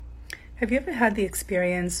Have you ever had the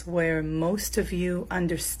experience where most of you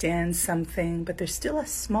understand something, but there's still a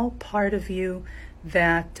small part of you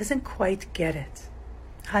that doesn't quite get it?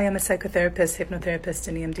 Hi, I'm a psychotherapist, hypnotherapist,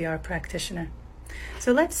 and EMDR practitioner.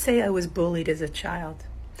 So let's say I was bullied as a child,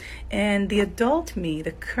 and the adult me,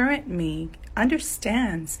 the current me,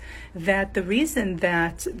 understands that the reason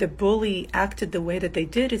that the bully acted the way that they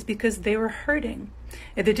did is because they were hurting.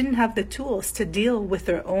 They didn't have the tools to deal with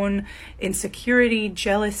their own insecurity,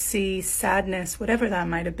 jealousy, sadness, whatever that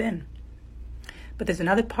might have been. But there's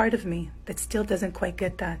another part of me that still doesn't quite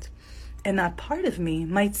get that. And that part of me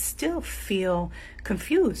might still feel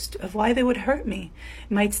confused of why they would hurt me.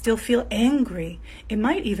 It might still feel angry. It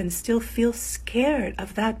might even still feel scared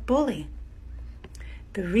of that bully.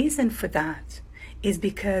 The reason for that is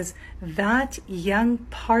because that young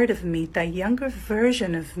part of me, that younger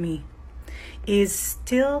version of me, is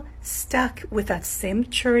still stuck with that same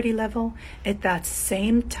maturity level at that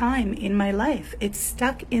same time in my life. It's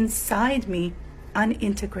stuck inside me,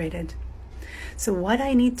 unintegrated. So what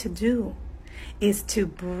I need to do is to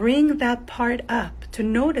bring that part up, to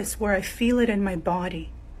notice where I feel it in my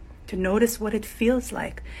body, to notice what it feels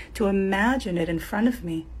like, to imagine it in front of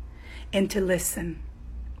me, and to listen.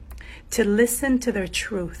 To listen to their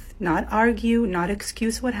truth, not argue, not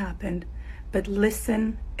excuse what happened, but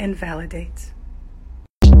listen and validate.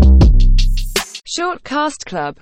 Shortcast Club